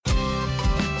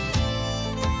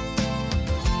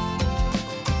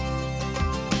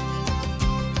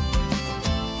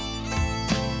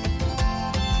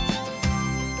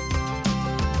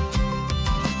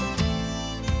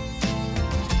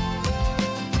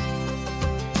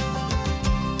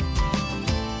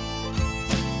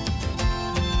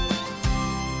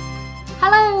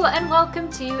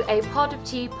welcome to a Pod of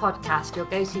Tea podcast, your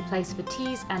go-to place for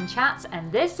teas and chats,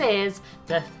 and this is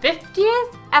the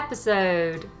 50th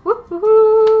episode.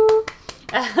 Woo-hoo-hoo.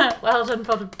 Well done,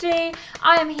 Pod of Tea.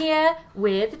 I am here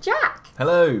with Jack.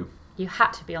 Hello. You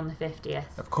had to be on the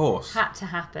 50th. Of course. Had to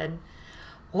happen.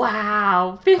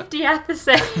 Wow, 50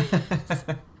 episodes.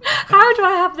 How do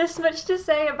I have this much to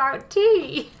say about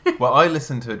tea? Well, I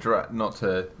listened to not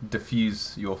to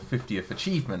diffuse your 50th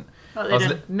achievement.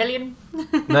 Million?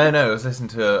 No, I was listening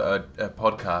to a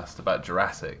podcast about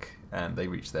Jurassic, and they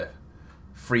reached their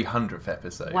 300th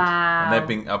episode. Wow.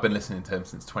 And I've been listening to them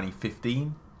since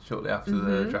 2015, shortly after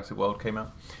the Jurassic World came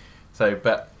out. So,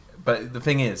 but the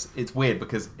thing is, it's weird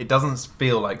because it doesn't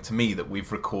feel like to me that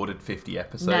we've recorded 50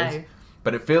 episodes. No.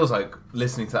 But it feels like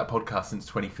listening to that podcast since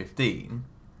 2015.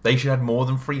 They should have more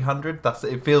than 300.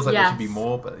 It feels like there should be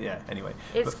more, but yeah. Anyway,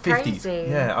 it's but 50s, crazy.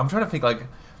 Yeah, I'm trying to think. Like,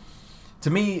 to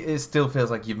me, it still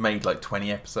feels like you've made like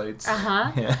 20 episodes.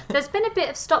 Yeah. There's been a bit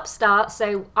of stop-start.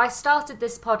 So I started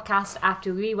this podcast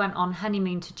after we went on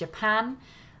honeymoon to Japan.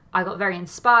 I got very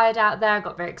inspired out there. I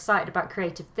got very excited about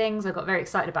creative things. I got very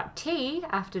excited about tea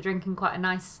after drinking quite a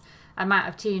nice amount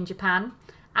of tea in Japan,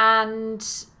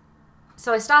 and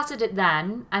so I started it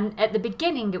then, and at the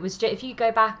beginning it was just, if you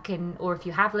go back or if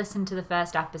you have listened to the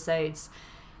first episodes,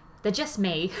 they're just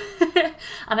me.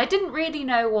 And I didn't really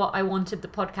know what I wanted the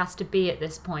podcast to be at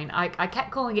this point. I kept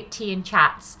calling it Tea and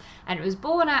Chats, and it was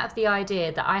born out of the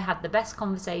idea that I had the best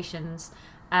conversations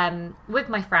with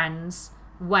my friends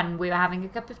when we were having a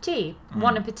cup of tea.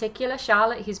 One in particular,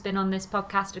 Charlotte, who's been on this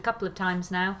podcast a couple of times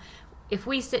now, if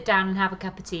we sit down and have a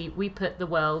cup of tea, we put the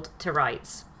world to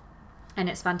rights. And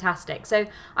it's fantastic. So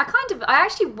I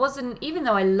actually wasn't, even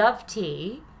though I love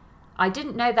tea, I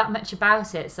didn't know that much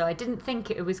about it. So I didn't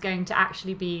think it was going to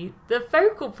actually be the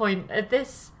focal point of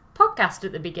this podcast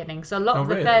at the beginning. So a lot of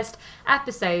the first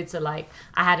episodes are like,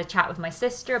 I had a chat with my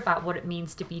sister about what it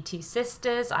means to be two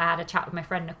sisters. I had a chat with my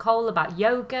friend Nicole about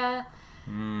yoga.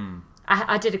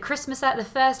 I did a the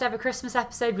first ever Christmas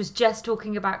episode was just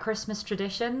talking about Christmas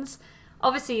traditions.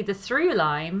 Obviously the through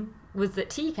line was that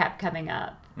tea kept coming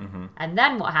up. And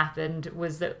then what happened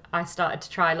was that I started to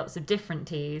try lots of different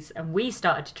teas, and we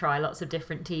started to try lots of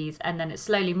different teas, and then it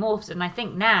slowly morphed. And I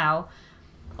think now,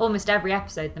 almost every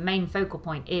episode, the main focal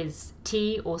point is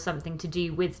tea or something to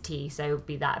do with tea. So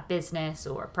be that a business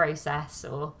or a process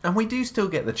or... And we do still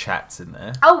get the chats in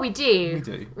there. Oh, we do. We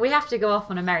do. We have to go off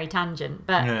on a merry tangent,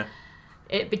 but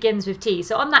it begins with tea.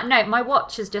 So on that note, my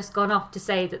watch has just gone off to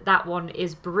say that one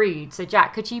is brewed. So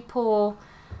Jack, could you pour...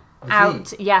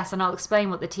 out, yes, and I'll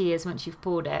explain what the tea is once you've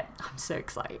poured it. I'm so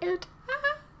excited.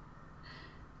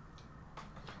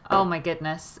 Oh my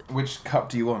goodness. Which cup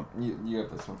do you want? You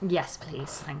have this one. Yes,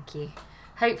 please, thank you.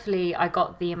 Hopefully I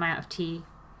got the amount of tea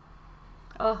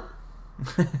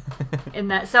in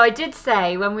there. So I did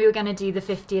say when we were going to do the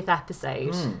 50th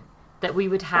episode that we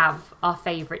would have our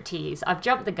favourite teas. I've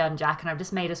jumped the gun, Jack, and I've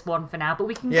just made us one for now. But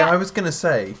we can I was going to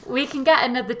say... We can get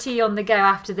another tea on the go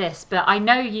after this, but I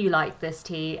know you like this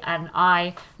tea, and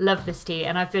I love this tea,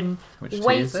 and I've been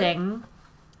waiting...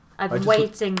 I've been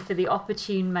waiting for the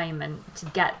opportune moment to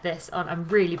get this on... I'm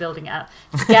really building it up.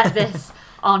 To get this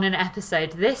on an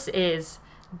episode. This is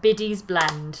Biddy's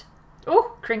Blend.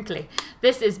 Oh, crinkly.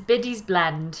 This is Biddy's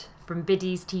Blend from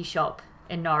Biddy's Tea Shop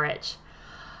in Norwich.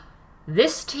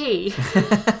 This tea...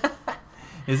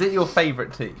 Is it your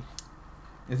favourite tea?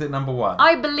 Is it number one?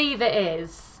 I believe it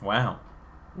is. Wow.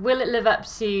 Will it live up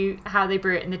to how they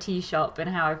brew it in the tea shop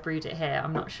and how I've brewed it here?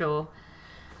 I'm not sure.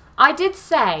 I did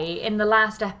say in the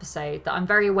last episode that I'm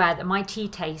very aware that my tea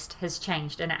taste has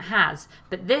changed, and it has.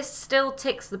 But this still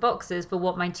ticks the boxes for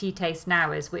what my tea taste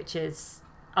now is, which is...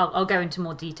 I'll go into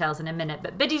more details in a minute.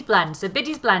 But Biddy's Blend. So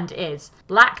Biddy's Blend is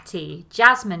black tea,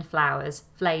 jasmine flowers,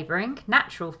 flavouring,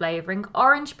 natural flavouring,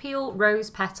 orange peel, rose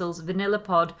petals, vanilla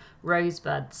pod, rose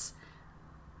buds.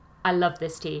 I love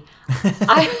this tea.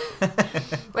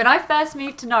 When I first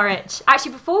moved to Norwich,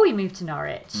 actually before we moved to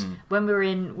Norwich, when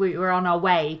we were on our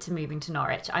way to moving to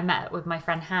Norwich, I met with my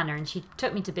friend Hannah, and she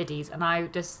took me to Biddy's, and I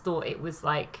just thought it was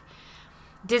like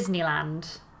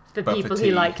Disneyland. For people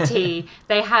who like tea.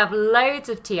 They have loads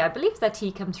of tea. I believe their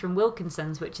tea comes from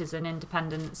Wilkinson's, which is an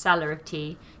independent seller of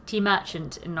tea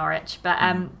merchant in Norwich. But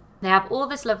they have all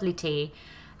this lovely tea.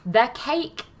 Their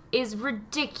cake is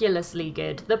ridiculously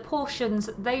good. The portions,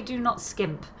 they do not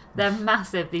skimp. They're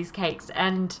massive, these cakes.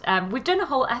 And we've done a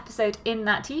whole episode in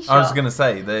that tea shop. I was going to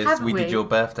say, we did your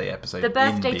birthday episode. The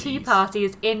birthday tea party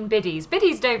is in Biddy's.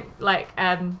 Biddy's don't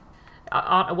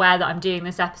aren't aware that I'm doing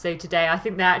this episode today. I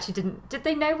think they actually didn't... Did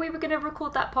they know we were going to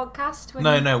record that podcast?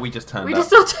 No, we just turned up. We just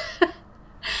thought...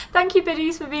 Thank you,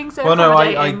 Biddy's, for being so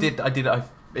accommodating. No, I did.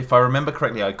 if I remember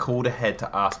correctly, I called ahead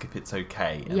to ask if it's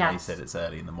okay, and Yes. they said it's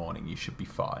early in the morning. You should be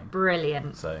fine.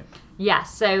 Brilliant. So Yeah,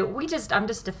 so I'm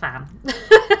just a fan.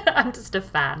 I'm just a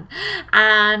fan.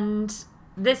 And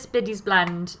this Biddy's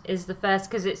Blend is the first,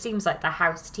 because it seems like the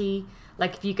house tea.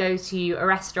 Like if you go to a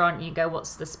restaurant, you go,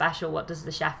 what's the special? What does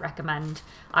the chef recommend?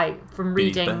 From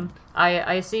Biddy's reading, Blend.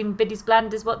 I assume Biddy's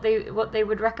Blend is what they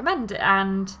would recommend,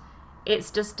 and it's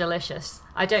just delicious.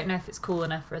 I don't know if it's cool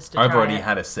enough for us to try I've already it.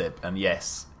 had a sip, and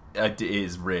yes, it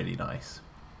is really nice.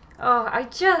 Oh,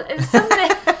 it's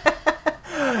something.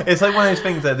 It's like one of those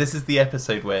things that this is the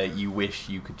episode where you wish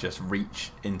you could just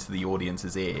reach into the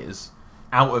audience's ears,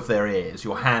 out of their ears.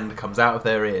 Your hand comes out of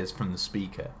their ears from the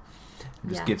speaker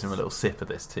and just gives them a little sip of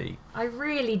this tea. I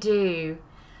really do.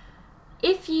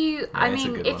 If you, it's a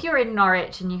good if one. you're in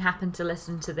Norwich and you happen to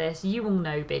listen to this, you will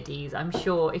know Biddy's. I'm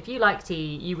sure if you like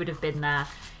tea, you would have been there.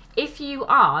 If you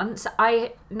aren't,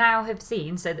 I now have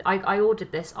seen, so I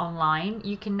ordered this online.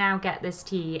 You can now get this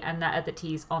tea and their other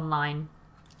teas online.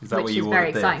 Is that which where you is ordered very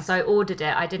exciting. this? So I ordered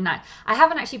it. I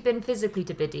haven't actually been physically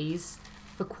to Biddy's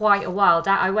for quite a while.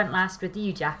 I went last with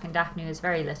you, Jack, and Daphne was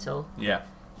very little, Yeah.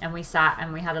 and we sat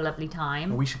and we had a lovely time.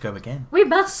 Well, we should go again. We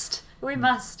must. We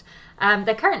must.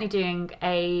 They're currently doing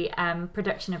a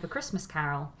production of A Christmas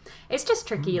Carol. It's just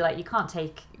tricky. Like you can't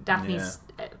take Daphne's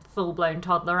full-blown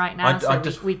toddler right now,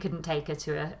 we couldn't take her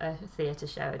to a theatre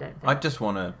show. I don't think. I just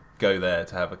want to go there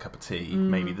to have a cup of tea.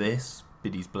 Maybe this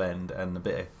Biddy's Blend and a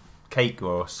bit of cake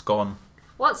or a scone.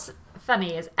 What's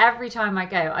funny is every time I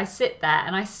go, I sit there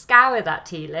and I scour that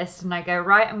tea list and I go,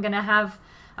 right, I'm gonna have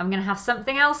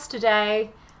something else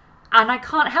today, and I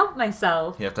can't help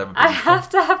myself. You have to have a I Biddy's have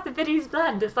to have the Biddy's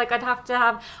Blend. It's like I'd have to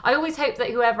have. I always hope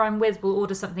that whoever I'm with will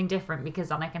order something different, because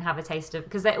then I can have a taste of.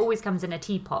 Because it always comes in a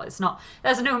teapot. It's not.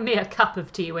 There's no mere cup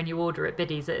of tea when you order at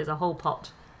Biddy's. It is a whole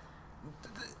pot.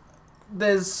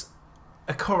 There's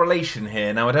a correlation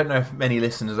here. Now, I don't know if many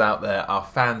listeners out there are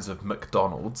fans of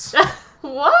McDonald's,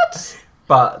 What?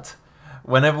 but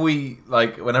whenever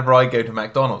I go to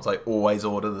McDonald's, I always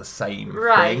order the same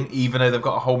Right. thing, even though they've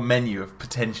got a whole menu of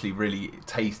potentially really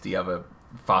tasty other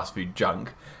fast food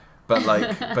junk. But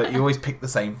but you always pick the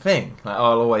same thing. Like, oh,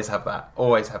 I'll always have that,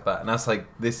 and that's like,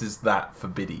 this is that for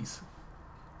Biddy's.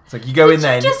 It's like you go in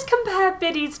there. Did you just compare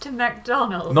Biddy's to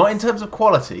McDonald's? Not in terms of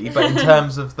quality, but in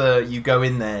terms of you go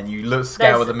in there and you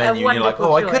scour There's the a menu and you're like, wonderful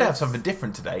oh, I could have choice. something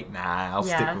different today. Nah, I'll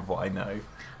stick Yeah. with what I know.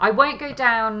 I won't go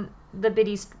down the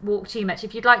Biddy's walk too much.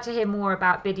 If you'd like to hear more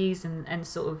about Biddy's and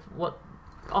sort of what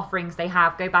offerings they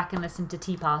have, go back and listen to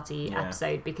Tea Party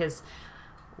episode, because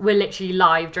we're literally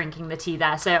live drinking the tea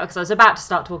there. So, because I was about to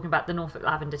start talking about the Norfolk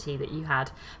lavender tea that you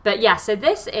had, but yeah. So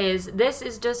this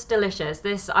is just delicious.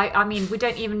 I mean, we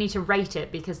don't even need to rate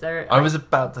it because they're. I was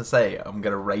about to say I'm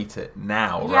going to rate it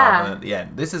now Yeah. rather than at the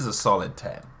end. This is a solid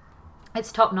 10.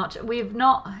 It's top notch. We've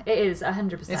not. It is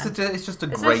 100%. It's just a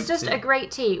This great is just tea. a great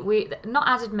tea. We not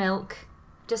added milk.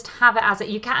 Just have it as it.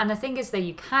 You can, and the thing is, though,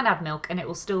 you can add milk, and it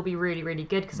will still be really, really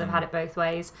good because I've had it both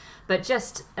ways. But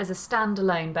just as a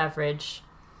standalone beverage,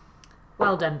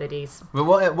 well done, Biddy's. But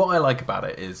what I like about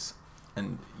it is,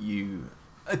 and you,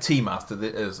 a tea master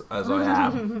as I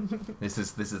am, this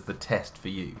is the test for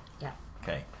you. Yeah.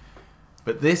 Okay.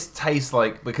 But this tastes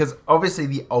like, because obviously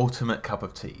the ultimate cup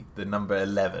of tea, the number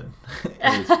 11,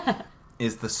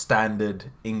 is the standard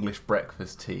English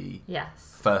breakfast tea.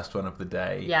 Yes. First one of the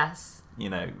day. Yes.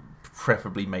 You know,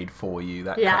 preferably made for you.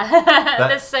 That Yeah.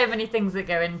 There's so many things that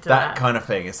go into that. that kind of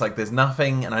thing. It's like there's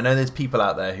nothing, and I know there's people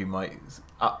out there who might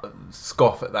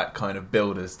scoff at that kind of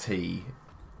builder's tea.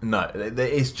 No,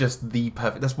 it's just the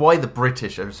perfect. That's why the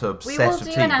British are so We obsessed will with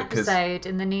do tea. an because episode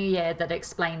in the new year that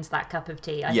explains that cup of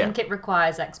tea. I Yeah. think it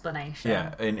requires explanation.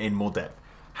 yeah, in more depth.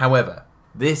 However,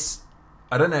 this,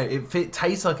 I don't know, it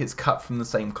tastes like it's cut from the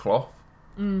same cloth.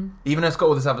 Even though it's got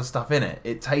all this other stuff in it,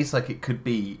 it tastes like it could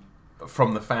be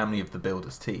from the family of the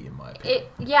builder's tea, in my opinion.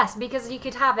 Yes, because you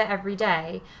could have it every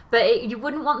day, but you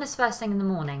wouldn't want this first thing in the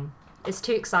morning. It's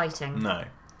too exciting. No.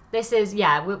 This is,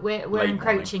 we're Late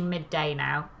encroaching midday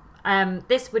now.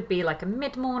 This would be like a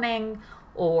mid-morning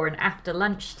or an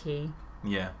after-lunch tea,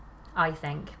 Yeah. I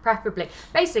think, preferably.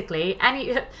 Basically,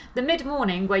 the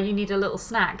mid-morning where you need a little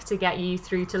snack to get you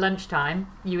through to lunchtime,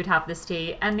 you would have this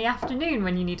tea, and the afternoon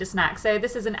when you need a snack. So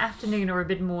this is an afternoon or a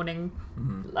mid-morning,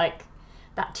 like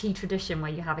that tea tradition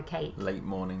where you have a cake. Late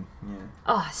morning. Yeah.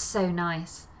 Oh, it's so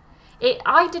nice.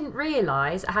 I didn't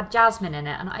realise it had jasmine in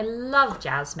it, and I love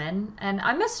jasmine. And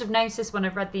I must have noticed when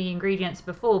I've read the ingredients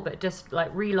before, but just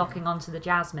like relocking onto the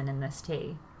jasmine in this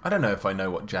tea. I don't know if I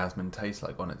know what jasmine tastes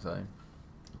like on its own.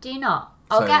 Do you not?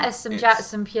 I'll get us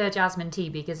some pure jasmine tea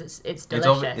because it's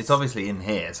delicious. It's obviously in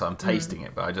here, so I'm tasting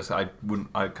it, but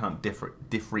I can't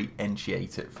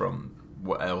differentiate it from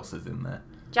what else is in there.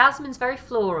 Jasmine's very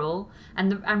floral,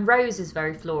 and rose is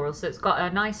very floral, so it's got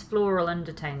a nice floral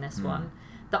undertone. This one,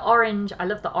 the orange, I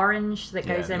love the orange that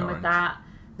goes in with that.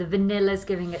 The vanilla's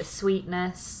giving it a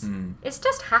sweetness. It's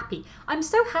just happy. I'm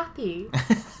so happy.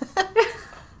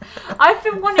 I've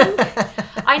been wanting.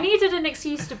 I needed an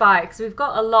excuse to buy it because we've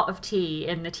got a lot of tea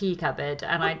in the tea cupboard,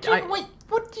 and wait.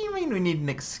 What do you mean we need an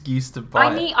excuse to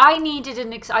buy it? I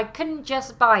needed I couldn't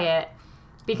just buy it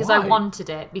because Why? I wanted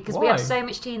it because we Why? have so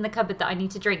much tea in the cupboard that I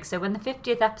need to drink. So when the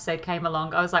 50th episode came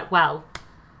along, I was like, well,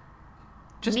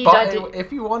 just buy it.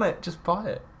 If you want it, just buy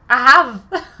it. I have.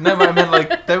 No, but I mean,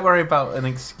 like, don't worry about an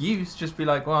excuse. Just be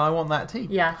like, well, I want that tea.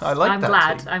 Yes, I like I'm that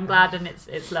glad. tea. I'm glad, and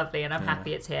it's lovely, and I'm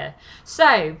happy it's here.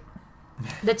 So,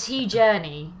 the tea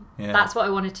journey. Yeah. That's what I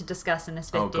wanted to discuss in this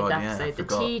 50th episode. The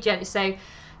forgot. tea journey. So,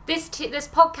 this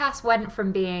podcast went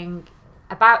from being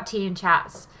about tea and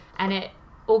chats, and it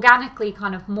organically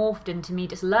kind of morphed into me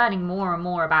just learning more and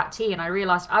more about tea, and I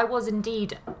realised I was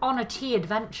indeed on a tea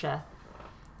adventure.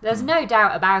 There's no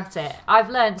doubt about it. I've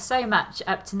learned so much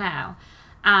up to now,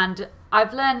 and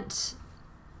I've learnt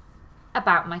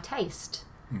about my taste.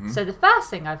 So the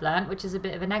first thing I've learnt, which is a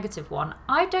bit of a negative one,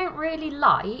 I don't really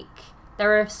like,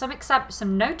 there are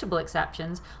some notable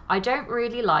exceptions, I don't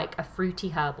really like a fruity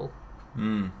herbal.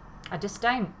 I just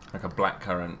don't. Like a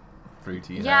blackcurrant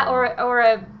fruity. Yeah, or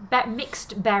a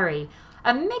mixed berry.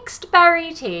 A mixed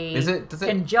berry tea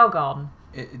can jog on.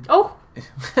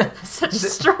 Such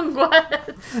strong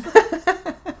words.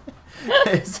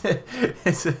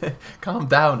 Calm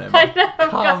down, Emma. I know,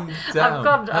 Calm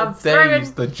down. I'm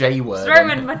use the J word.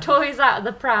 Throwing my toys out of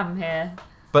the pram here.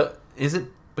 But is it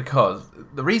because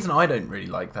the reason I don't really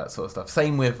like that sort of stuff?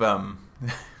 Same with when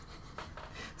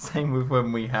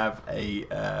we have a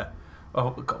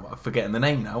God, I'm forgetting the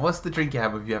name now. What's the drink you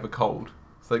have if you have a cold?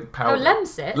 It's like powder.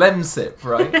 Lemsip. Lemsip,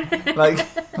 right? like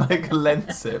a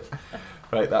Lemsip.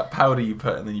 Right, that powder you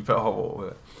put and then you put hot water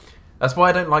with it. That's why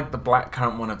I don't like the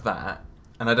blackcurrant one of that.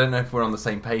 And I don't know if we're on the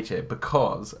same page here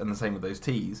because, and the same with those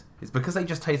teas, it's because they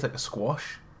just taste like a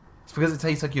squash. It's because it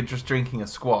tastes like you're just drinking a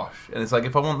squash. And it's like,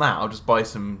 if I want that, I'll just buy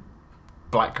some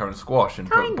blackcurrant squash and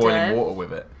put boiling water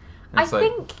with it. And it's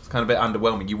it's kind of a bit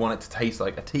underwhelming. You want it to taste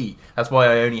like a tea. That's why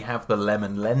I only have the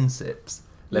lemon Lemsips,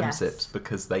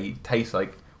 because they taste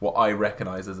like what I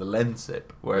recognise as a Lemsip.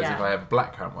 Whereas if I have a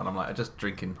blackcurrant one, I'm like, I'm just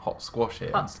drinking hot squash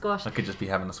here. Hot squash. I could just be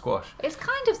having a squash. It's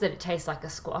kind of that it tastes like a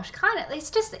squash.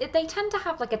 It's just, they tend to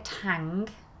have like a tang.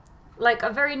 Like a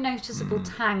very noticeable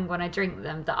tang when I drink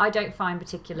them that I don't find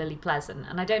particularly pleasant.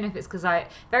 And I don't know if it's because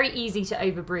very easy to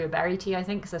overbrew a berry tea, I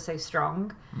think, because they're so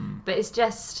strong. But it's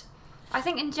just, I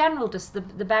think in general, just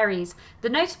the berries. The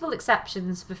notable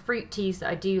exceptions for fruit teas that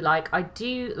I do like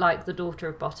the Daughter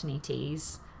of Botany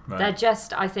teas. Right. They're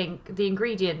just, I think, the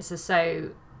ingredients are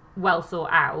so well thought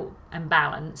out and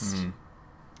balanced.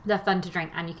 They're fun to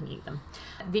drink and you can eat them.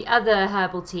 The other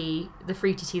herbal tea, the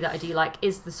fruity tea that I do like,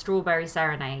 is the Strawberry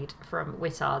Serenade from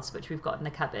Whittards, which we've got in the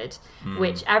cupboard,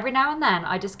 which every now and then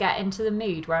I just get into the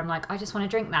mood where I'm like, I just want to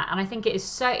drink that. And I think it is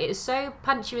so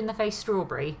punch you in the face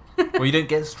strawberry. Well, you don't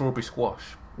get strawberry squash.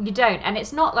 You don't, and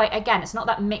it's not like, again, it's not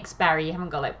that mixed berry. You haven't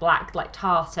got like black, like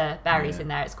tartar berries in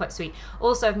there. It's quite sweet.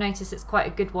 Also, I've noticed it's quite a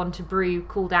good one to brew,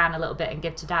 cool down a little bit, and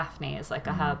give to Daphne as like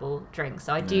a herbal drink.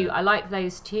 So I like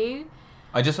those too.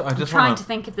 I'm trying to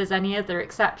think if there's any other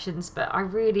exceptions, but I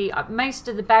really most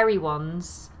of the berry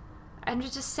ones, and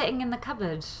just sitting in the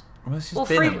cupboard,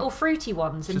 or fruity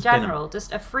ones in general.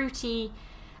 Just a fruity,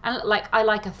 and like I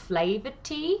like a flavoured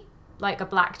tea. Like a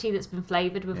black tea that's been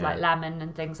flavoured with like lemon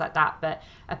and things like that, but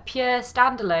a pure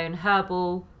standalone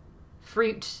herbal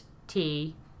fruit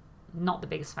tea, not the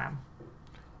biggest fan.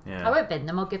 Yeah. I won't bin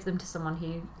them. I'll give them to someone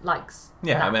who likes.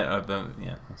 Yeah, them.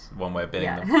 That's one way of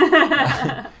binning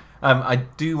them. I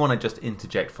do want to just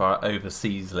interject for our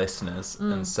overseas listeners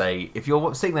and say, if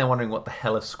you're sitting there wondering what the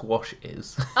hell a squash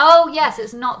is. Oh yes,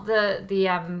 it's not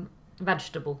the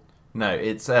vegetable. No,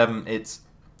 it's a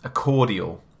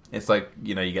cordial. It's like,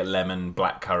 you get lemon,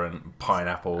 blackcurrant,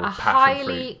 pineapple, passion fruit. A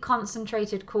highly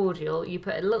concentrated cordial. You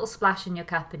put a little splash in your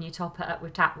cup and you top it up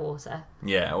with tap water.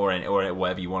 Yeah, or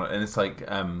whatever you want. And it's like,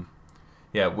 I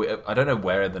don't know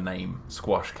where the name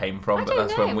squash came from, but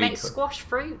that's when we make squash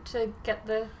fruit to get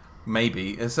the.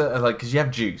 Maybe it's like because you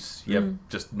have juice, you have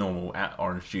just normal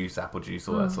orange juice, apple juice,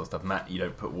 all that sort of stuff, and that you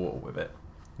don't put water with it.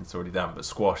 it's already done. But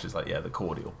squash is like, the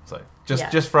cordial. So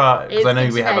just Yeah. for our, because I know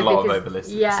It's we good have a to know lot of because-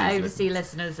 overseas overseas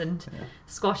listeners, and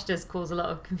squash does cause a lot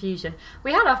of confusion.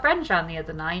 We had our friends round the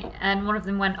other night, and one of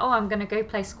them went, "Oh, I'm going to go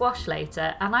play squash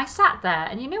later," and I sat there,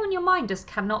 and when your mind just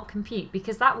cannot compute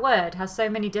because that word has so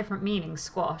many different meanings.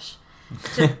 Squash,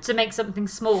 to make something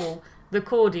small, the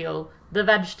cordial, the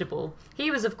vegetable.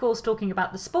 He was, of course, talking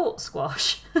about the sport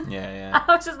squash. Yeah.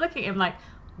 I was just looking at him like,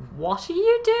 what are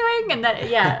you doing? And then,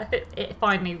 it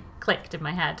finally clicked in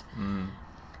my head.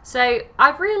 So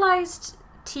I've realised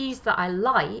teas that I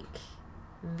like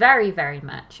very, very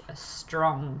much are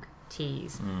strong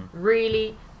teas.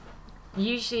 Really,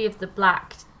 usually of the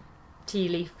black tea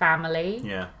leaf family.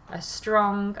 Yeah. A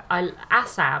strong,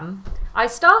 Assam. I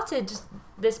started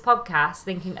this podcast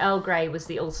thinking Earl Grey was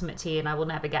the ultimate tea and I will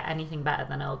never get anything better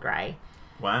than Earl Grey.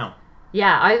 Wow.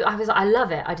 Yeah, I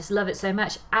love it. I just love it so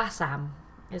much. Assam.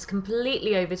 It's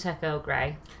completely overtook Earl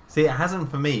Grey. See, it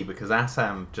hasn't for me because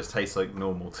Assam just tastes like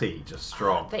normal tea, just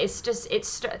strong. But it's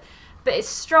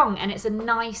strong and it's a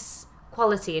nice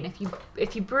quality. And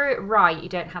if you brew it right, you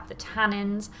don't have the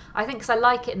tannins. I think because I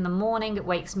like it in the morning, it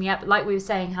wakes me up. Like we were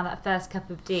saying, how that first cup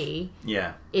of tea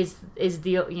is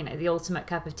the ultimate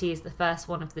cup of tea, is the first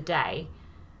one of the day.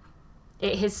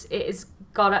 It has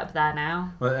got up there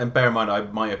now. Well, and bear in mind, I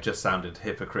might have just sounded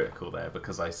hypocritical there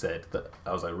because I said that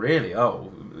I was like, really?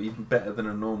 Oh, even better than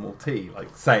a normal tea?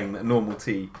 Like saying that normal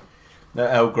tea,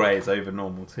 that Earl Grey is over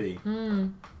normal tea.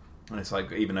 And it's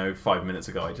like, even though 5 minutes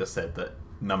ago I just said that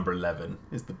number 11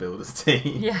 is the builder's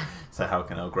tea. Yeah. So how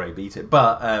can Earl Grey beat it?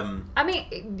 But I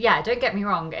mean, yeah, don't get me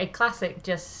wrong, a classic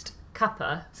just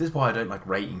cuppa. This is why I don't like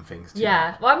rating things too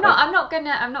Yeah. much. Well, I'm not gonna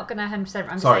 100%. I'm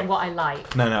just saying what I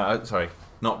like. No, sorry.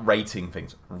 Not rating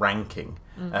things, ranking.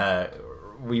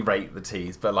 We rate the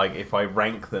teas, but like if I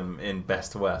rank them in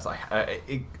best to worst,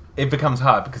 it becomes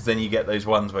hard because then you get those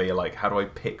ones where you're like, how do I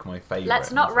pick my favourite?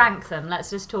 Let's not rank them.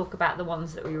 Let's just talk about the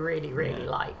ones that we really, really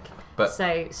like. But,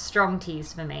 so strong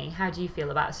teas for me. How do you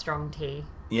feel about a strong tea?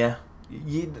 Yeah,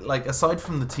 like aside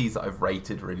from the teas that I've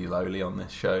rated really lowly on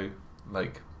this show,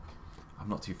 like I'm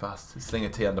not too fast. Sling a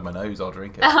tea under my nose, I'll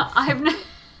drink it.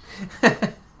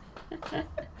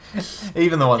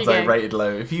 Even the ones I rated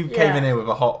low. If you came in here with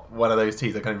a hot one of those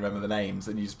teas, I can't even remember the names,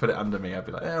 and you just put it under me, I'd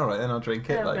be like, all right, then I'll drink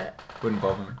it. Wouldn't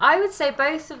bother me. I would say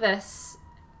both of us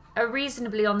are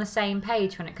reasonably on the same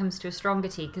page when it comes to a stronger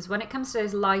tea, because when it comes to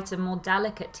those lighter, more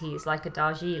delicate teas like a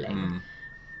Darjeeling,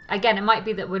 again, it might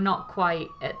be that we're not quite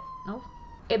at.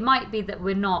 It might be that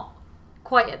we're not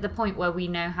quite at the point where we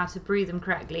know how to brew them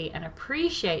correctly and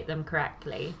appreciate them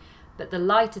correctly. But the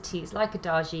lighter teas, like a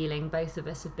Darjeeling, both of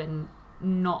us have been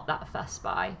not that fussed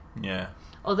by. Yeah.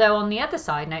 Although on the other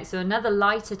side note, so another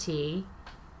lighter tea,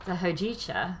 the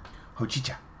Hojicha,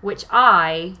 which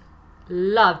I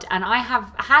loved, and I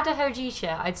have had a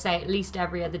Hojicha, I'd say at least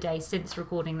every other day since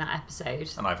recording that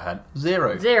episode. And I've had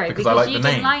zero because I like you the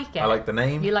name. Didn't like it. I like the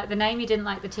name. You like the name, you didn't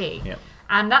like the tea. Yeah.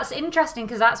 And that's interesting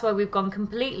because that's where we've gone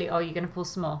completely. Oh, you're going to pull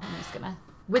some more. I'm just going to.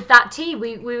 With that tea,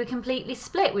 we were completely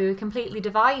split. We were completely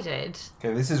divided.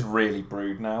 Okay, this is really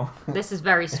brewed now. This is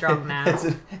very strong now.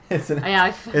 it's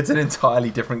an entirely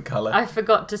different colour. I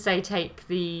forgot to say take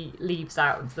the leaves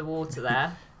out of the water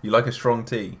there. You like a strong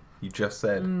tea, you just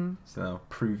said. So now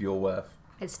prove your worth.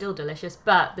 It's still delicious,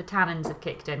 but the tannins have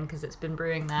kicked in because it's been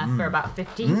brewing there for about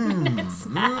 15 minutes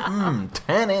now.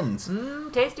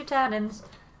 Tannins. Tasty tannins.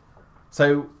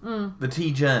 So, the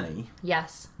tea journey.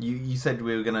 Yes. You said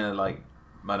we were going to,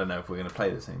 I don't know if we're going to play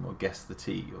this anymore, guess the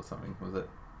tea or something, was it?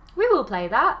 We will play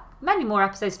that. Many more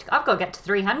episodes to I've got to get to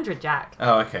 300, Jack.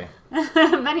 Oh, okay.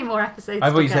 Many more episodes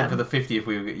I thought you said for the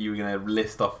 50th you were going to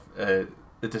list off the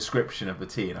description of the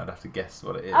tea and I'd have to guess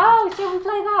what it is. Oh, shall we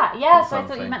play that? Yes, I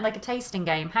thought you meant like a tasting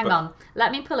game. Hang on.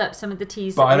 Let me pull up some of the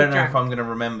teas But that I don't know drank. if I'm going to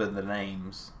remember the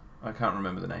names. I can't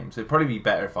remember the names. It'd probably be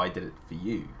better if I did it for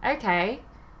you. Okay.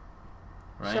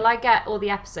 Right? Shall I get all the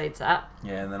episodes up?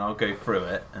 Yeah, and then I'll go through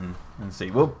it and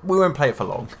see. Well, we won't play it for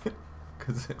long.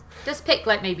 Just pick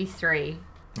maybe 3.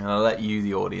 And I'll let you,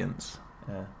 the audience,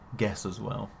 guess as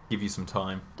well. Give you some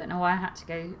time. Don't know why I had to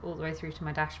go all the way through to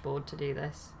my dashboard to do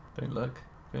this. Don't look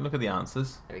at the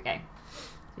answers. There we go.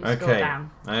 So scroll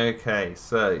down. Okay,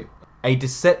 so a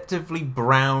deceptively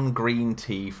brown green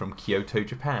tea from Kyoto,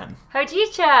 Japan.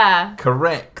 Hojicha!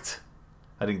 Correct.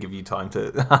 I didn't give you time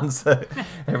to answer,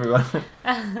 everyone.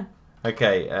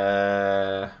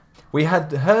 Okay, we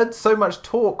had heard so much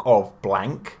talk of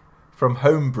blank from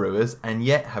home brewers and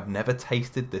yet have never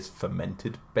tasted this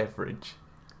fermented beverage.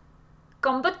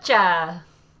 Kombucha!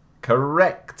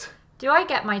 Correct. Do I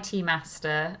get my Tea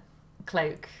Master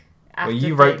cloak after Well,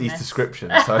 you wrote playing these this?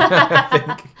 descriptions, so I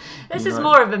think... This is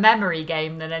more of a memory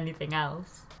game than anything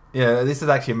else. Yeah, this is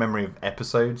actually a memory of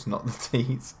episodes, not the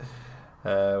teas.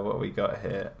 What we got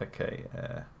here? Okay.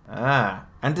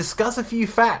 And discuss a few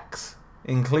facts,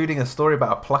 including a story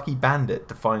about a plucky bandit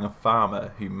defying a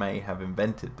farmer who may have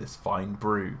invented this fine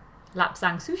brew.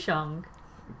 Lapsang Souchong.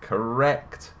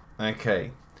 Correct.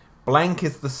 Okay. Blank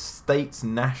is the state's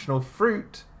national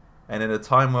fruit, and in a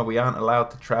time where we aren't allowed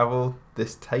to travel,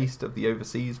 this taste of the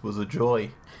overseas was a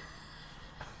joy.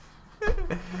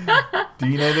 Do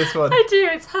you know this one? I do.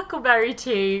 It's huckleberry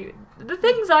tea. The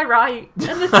things I write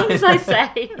and the things I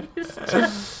say. It's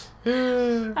just...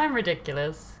 I'm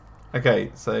ridiculous.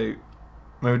 Okay, so maybe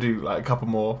we'll do like a couple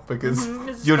more because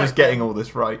This is you're quite just getting good. all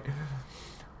this right.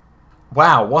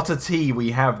 Wow, what a tea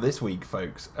we have this week,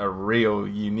 folks. A real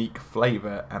unique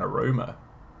flavour and aroma.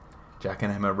 Jack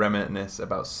and Emma reminisce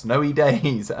about snowy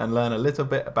days and learn a little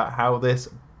bit about how this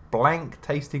blank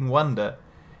tasting wonder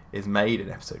is made in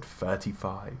episode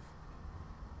 35.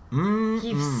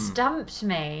 You've stumped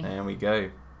me. There we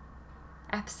go.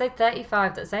 Episode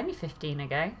 35, that's only 15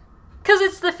 ago. Because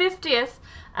it's the 50th.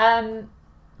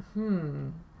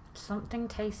 Something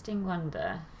tasting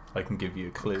wonder. I can give you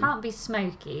a clue. Can't be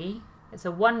smoky. It's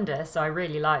a wonder, so I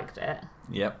really liked it.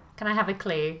 Yep, Can I have a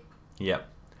clue? yep.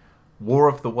 War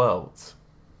of the Worlds.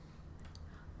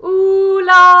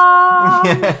 Oolong!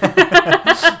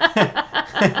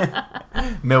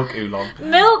 Milk oolong.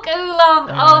 Milk oolong!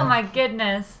 Oh my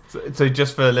goodness. So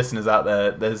just for listeners out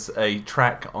there, there's a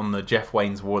track on the Jeff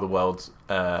Wayne's War of the Worlds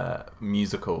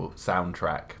musical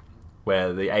soundtrack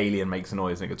where the alien makes a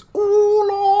noise and it goes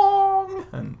oolong,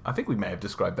 and I think we may have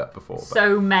described that before. But...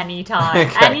 So many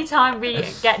times. Okay. Anytime we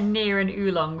get near an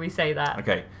oolong, we say that.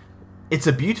 Okay, it's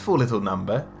a beautiful little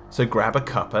number, so grab a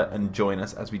cuppa and join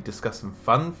us as we discuss some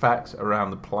fun facts around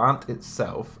the plant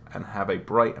itself and have a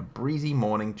bright and breezy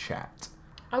morning chat.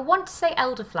 I want to say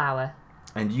elderflower.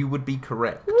 And you would be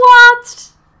correct. What?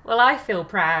 Well, I feel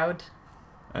proud.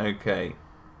 Okay.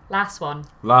 Last one.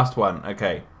 Last one.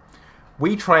 Okay.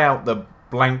 We try out the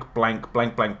blank, blank,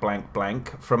 blank, blank, blank,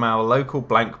 blank from our local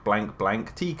blank, blank,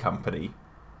 blank tea company.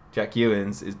 Jack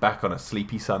Ewins is back on a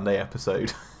Sleepy Sunday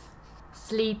episode.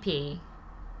 Sleepy.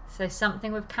 So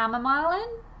something with chamomile in?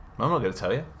 I'm not going to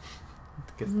tell you.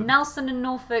 Nelson and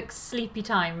Norfolk sleepy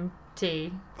time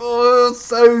tea. Oh,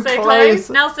 so close.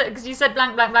 Nelson, because you said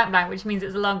blank, blank, blank, blank, which means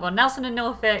it's a long one. Nelson and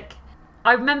Norfolk.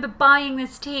 I remember buying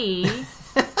this tea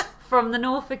from the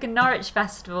Norfolk and Norwich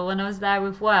Festival when I was there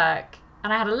with work.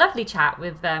 And I had a lovely chat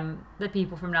with the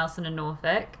people from Nelson and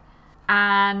Norfolk.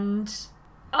 And,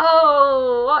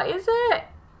 oh, what is it?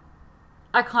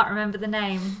 I can't remember the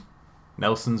name.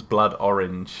 Nelson's Blood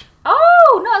Orange.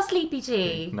 Oh, not a sleepy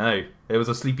tea. No, it was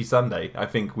a Sleepy Sunday. I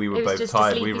think we were It was both just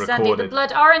tired. a sleepy We Sunday. The recorded.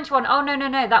 blood orange one. Oh,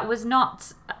 no. That was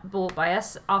not bought by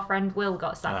us. Our friend Will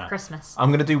got us that for Christmas. I'm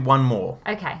going to do one more.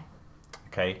 Okay.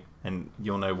 Okay, and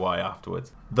you'll know why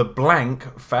afterwards. The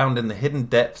blank found in the hidden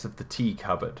depths of the tea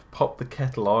cupboard. Pop the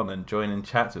kettle on and join in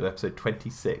chats with episode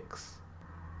 26.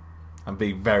 I'm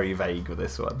being very vague with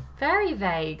this one. Very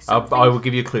vague. I will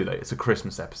give you a clue though. It's a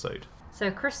Christmas episode. So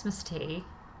Christmas tea.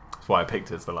 That's why I picked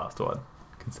it as the last one,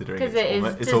 considering Because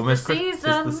it's almost the It's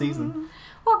season. the season.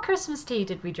 What Christmas tea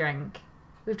did we drink?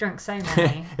 We've drunk so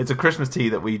many. It's a Christmas tea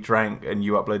that we drank, and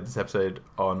you uploaded this episode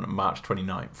on March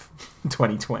 29th,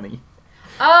 2020.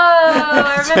 Oh,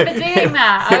 I remember doing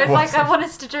that. I it was like, wasn't. I want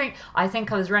us to drink. I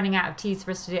think I was running out of teas for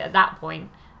us to do at that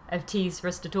point, of teas for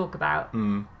us to talk about.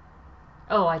 Mm.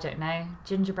 Oh, I don't know.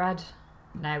 Gingerbread?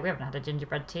 No, we haven't had a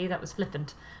gingerbread tea. That was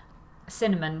flippant.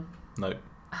 Cinnamon. Nope.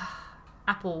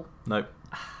 Apple. Nope.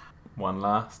 One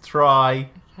last try.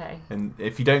 Okay. And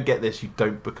if you don't get this, you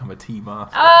don't become a tea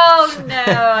master. Oh no,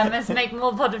 I must make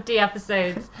more Pod of Tea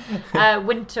episodes.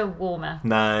 Winter warmer.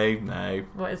 No.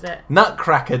 What is it?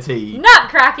 Nutcracker tea.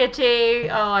 Nutcracker tea!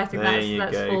 Oh, I think There that's you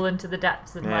go. fallen to the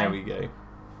depths of There my... we go.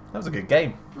 That was a good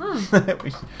game. I could have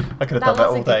That done that was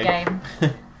all a good day.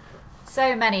 game.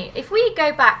 So many. If we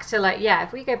go back to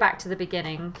the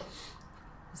beginning.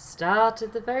 Start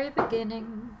at the very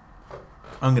beginning.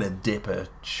 I'm going to dip a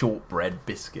shortbread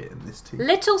biscuit in this tea.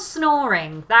 Little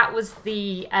Snoring. That was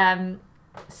the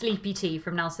sleepy tea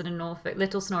from Nelson and Norfolk.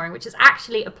 Little Snoring, which is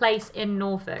actually a place in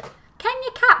Norfolk. Kenya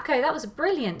Capco. That was a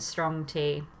brilliant strong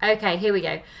tea. Okay, here we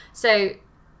go. So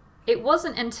it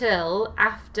wasn't until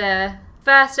after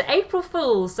April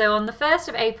Fool's. So on the 1st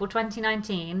of April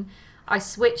 2019, I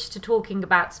switched to talking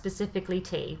about specifically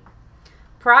tea.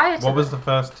 Prior to What was the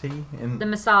first tea? the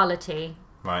masala tea.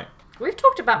 Right. We've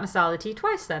talked about masala tea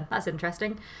twice then. That's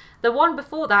interesting. The one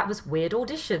before that was Weird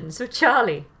Auditions with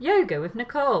Charlie, Yoga with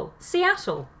Nicole,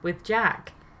 Seattle with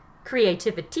Jack,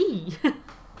 Creativity.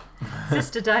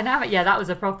 Sister Dynamic. Yeah, that was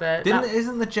a proper.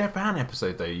 Isn't the Japan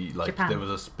episode though? Japan. There was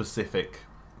a specific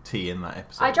tea in that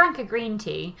episode. I drank a green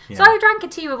tea. Yeah. So I drank a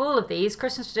tea with all of these.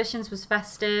 Christmas Traditions was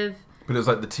festive. But it was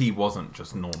like the tea wasn't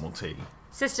just normal tea.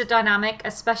 Sister Dynamic,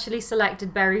 especially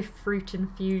selected berry fruit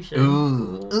infusion.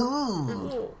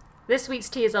 Ooh. This week's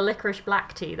tea is a licorice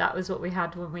black tea. That was what we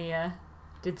had when we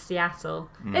did Seattle.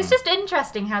 It's just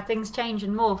interesting how things change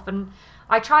and morph, and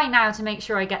I try now to make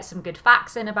sure I get some good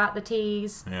facts in about the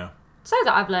teas. Yeah. So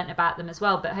that I've learnt about them as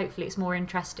well, but hopefully it's more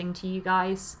interesting to you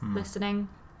guys listening.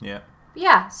 Yeah.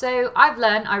 Yeah, so I've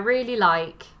learnt I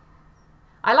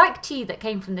like tea that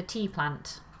came from the tea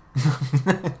plant.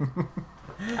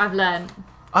 I've learnt.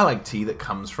 I like tea that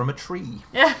comes from a tree.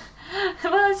 Yeah.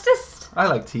 Well, it's just I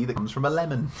like tea that comes from a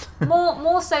lemon.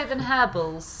 more so than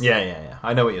herbals. Yeah.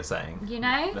 I know what you're saying. You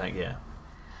know? Like, yeah.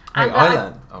 And I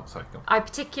learned. Oh, sorry. Go on. I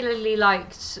particularly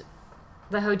liked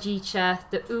the hojicha,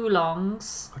 the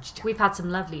oolongs. Hojicha. We've had some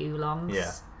lovely oolongs.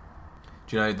 Yeah.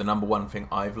 Do you know the number one thing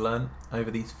I've learned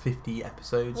over these 50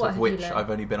 episodes, What of have you which learnt? I've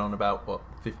only been on about,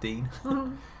 15?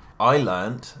 I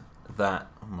learnt that...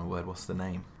 Oh my word, what's the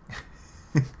name?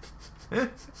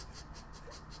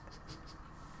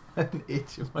 An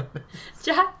itch in my nose.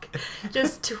 Jack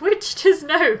just twitched his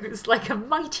nose like a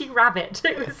mighty rabbit.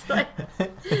 It was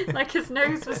like his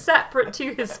nose was separate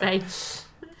to his face.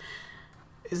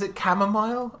 Is it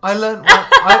chamomile? I learnt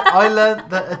I learnt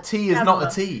that a tea is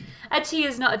not a tea. A tea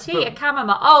is not a tea. But- a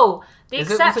chamomile. Oh, the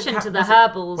Was it exception to the was it-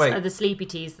 herbals wait. are the sleepy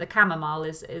teas. The chamomile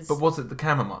is. But was it the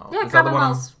chamomile? Yeah, Is that the one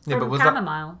I'm- chamomile's Yeah, but from was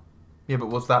chamomile. Yeah, but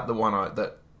was that the one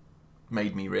that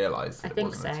made me realise that I it think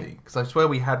wasn't so. a tea? Because I swear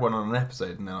we had one on an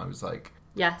episode and then I was like,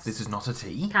 Yes. this is not a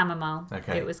tea? chamomile.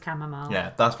 Okay. It was chamomile.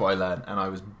 Yeah, that's what I learned and I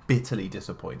was bitterly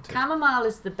disappointed. Chamomile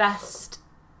is the best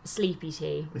sleepy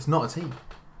tea. It's not a tea.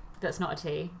 That's not a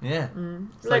tea. Yeah.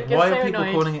 It's Look, like, you're why so are people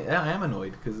annoyed. calling it... Yeah, I am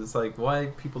annoyed because it's like, why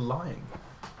are people lying?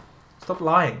 Stop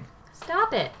lying.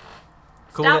 Stop it.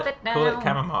 Call Stop it now. Call it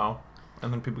chamomile.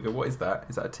 And then people go, what is that?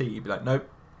 Is that a tea? You'd be like, nope.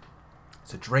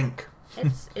 It's a drink.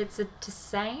 It's a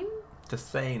tisane?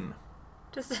 Tisane.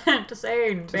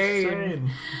 Tisane.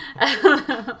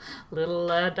 Tisane. Little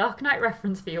Dark Knight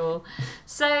reference for you all.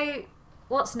 So,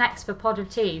 what's next for Pod of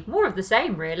Tea? More of the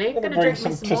same, really. Gonna drink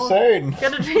me some more.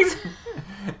 Gonna drink some...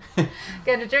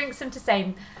 Gonna drink some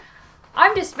Tisane.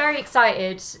 I'm just very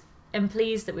excited and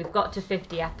pleased that we've got to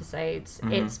 50 episodes.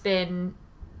 It's been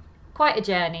quite a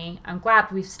journey. I'm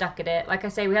glad we've stuck at it. Like I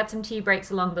say, we had some tea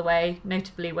breaks along the way,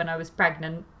 notably when I was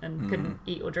pregnant and couldn't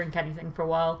eat or drink anything for a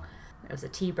while. There was a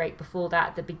tea break before that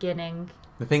at the beginning.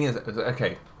 The thing is,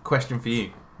 okay, question for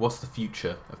you. What's the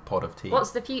future of Pod of Tea?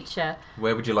 What's the future?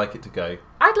 Where would you like it to go?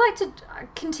 I'd like to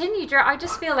continue. I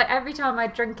just feel like every time I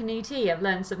drink a new tea, I've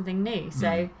learned something new.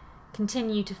 So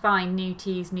continue to find new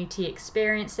teas, new tea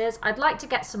experiences. I'd like to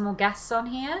get some more guests on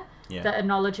here that are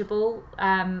knowledgeable.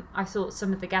 I thought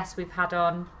some of the guests we've had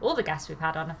on, all the guests we've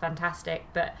had on are fantastic,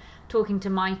 but talking to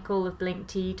Michael of Blink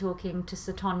Tea, talking to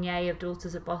Satonye of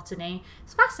Daughters of Botany,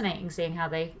 it's fascinating seeing how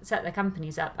they set their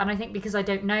companies up. And I think because I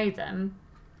don't know them,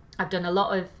 I've done a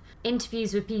lot of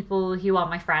interviews with people who are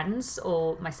my friends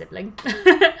or my sibling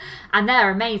and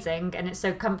they're amazing and it's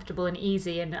so comfortable and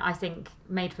easy and I think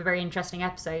made for very interesting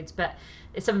episodes. But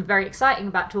it's something very exciting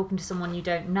about talking to someone you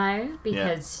don't know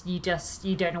because you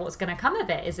don't know what's going to come of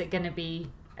it. Is it going to be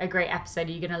a great episode?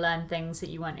 Are you going to learn things that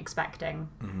you weren't expecting?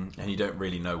 And you don't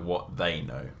really know what they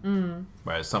know.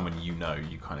 Whereas someone you know,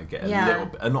 you kind of get a little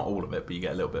bit, not all of it, but you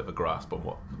get a little bit of a grasp on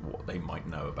what they might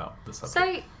know about the subject.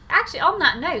 So, actually, on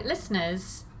that note,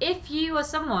 listeners, if you are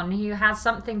someone who has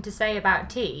something to say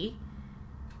about tea,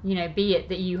 you know, be it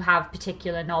that you have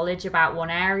particular knowledge about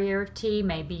one area of tea,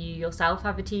 maybe you yourself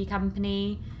have a tea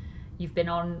company, you've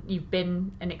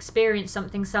been and experienced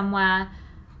something somewhere,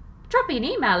 drop me an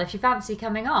email if you fancy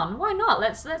coming on. Why not?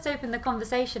 Let's open the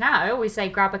conversation out. I always say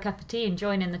grab a cup of tea and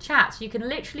join in the chats. You can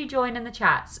literally join in the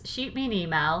chats. Shoot me an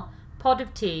email,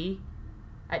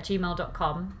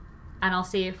 podoftea@gmail.com, and I'll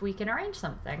see if we can arrange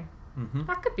something.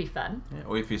 That could be fun. Yeah,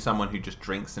 or if you're someone who just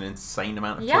drinks an insane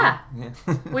amount of tea. Yeah. Yeah.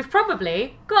 We've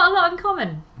probably got a lot in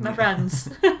common, my friends.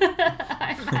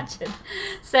 I imagine.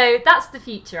 So that's the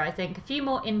future, I think. A few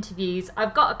more interviews.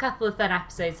 I've got a couple of fun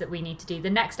episodes that we need to do.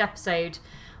 The next episode,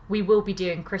 we will be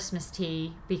doing Christmas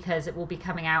tea because it will be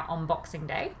coming out on Boxing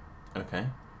Day. Okay.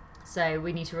 So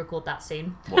we need to record that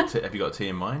soon. Have you got a tea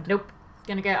in mind? Nope.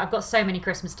 I've got so many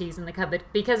Christmas teas in the cupboard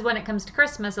because when it comes to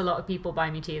Christmas, a lot of people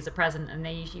buy me tea as a present and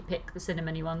they usually pick the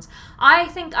cinnamony ones. I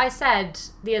think I said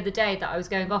the other day that I was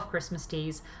going off Christmas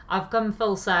teas. I've come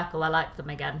full circle. I like them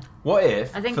again. What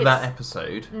if, I think for that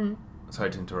episode, Sorry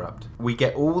to interrupt. We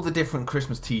get all the different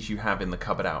Christmas teas you have in the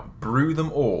cupboard out. Brew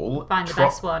them all. Find the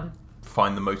best one.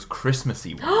 Find the most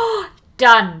Christmassy one.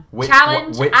 Done.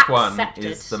 Challenge which accepted. one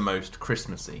is the most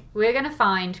Christmassy? We're going to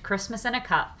find Christmas in a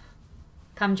cup.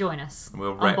 Come join us.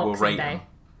 We'll on rate Day. them.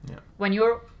 Yeah. When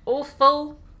you're all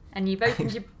full and you've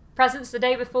opened your presents the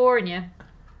day before and you're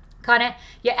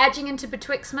edging into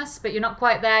Betwixtmas, but you're not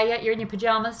quite there yet. You're in your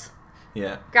pajamas.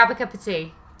 Yeah. Grab a cup of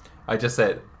tea. I just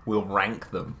said we'll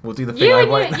rank them. We'll do the thing You I and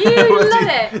won't. you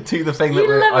love it. Do the thing You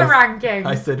that love a ranking.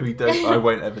 I said we don't. I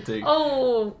won't ever do.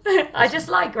 Oh, I just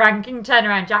like ranking. Turn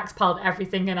around. Jack's piled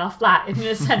everything in our flat in an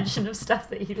ascension of stuff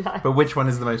that he likes. But which one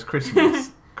is the most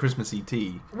Christmassy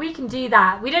tea? We can do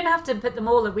that. We don't have to put them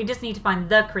all up. We just need to find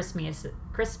the Christmassy.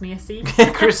 Christmas.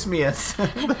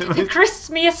 The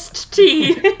Christmiest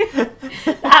tea.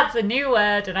 That's a new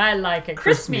word, and I like it.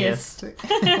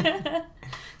 Christmiest.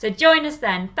 So join us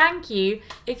then. Thank you.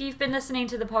 If you've been listening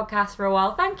to the podcast for a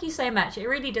while, thank you so much. It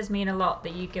really does mean a lot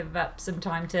that you give up some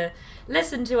time to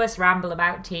listen to us ramble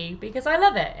about tea, because I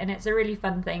love it and it's a really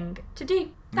fun thing to do.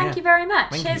 Thank you very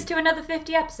much. Cheers to another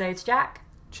 50 episodes, Jack.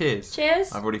 Cheers.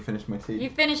 Cheers. I've already finished my tea.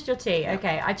 You've finished your tea.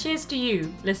 Okay. I cheers to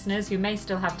you, listeners, who may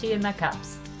still have tea in their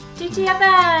cups.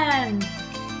 TTFN!